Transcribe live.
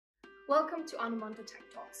Welcome to Onomondo Tech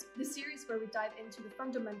Talks, the series where we dive into the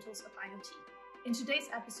fundamentals of IoT. In today's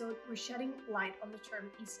episode, we're shedding light on the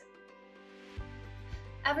term eSIM.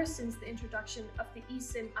 Ever since the introduction of the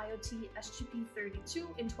eSIM IoT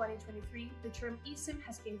SGP.32 in 2023, the term eSIM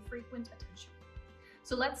has gained frequent attention.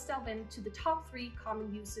 So let's delve into the top 3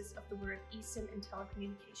 common uses of the word eSIM in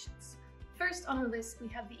telecommunications. First on our list, we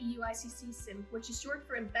have the eUICC SIM, which is short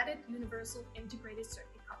for Embedded Universal Integrated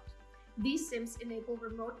Circuit Card. These SIMs enable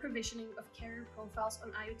remote provisioning of carrier profiles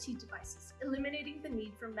on IoT devices, eliminating the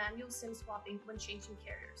need for manual SIM swapping when changing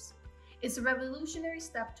carriers. It's a revolutionary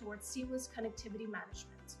step towards seamless connectivity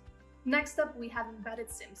management. Next up, we have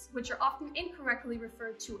embedded SIMs, which are often incorrectly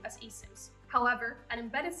referred to as eSIMs. However, an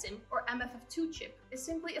embedded SIM, or MFF2 chip, is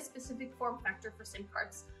simply a specific form factor for SIM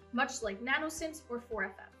cards, much like nano SIMs or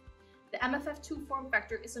 4FF. The MFF2 form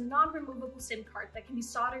factor is a non-removable SIM card that can be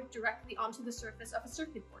soldered directly onto the surface of a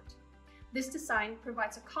circuit board. This design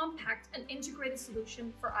provides a compact and integrated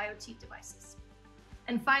solution for IoT devices.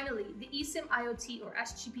 And finally, the eSIM IoT or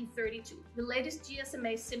SGP.32, the latest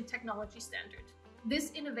GSMA SIM technology standard.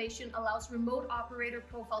 This innovation allows remote operator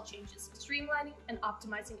profile changes, streamlining and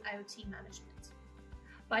optimizing IoT management.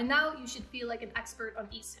 By now, you should feel like an expert on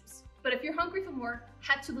eSIMs. But if you're hungry for more,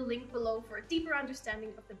 head to the link below for a deeper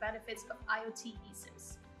understanding of the benefits of IoT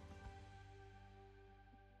eSIMs.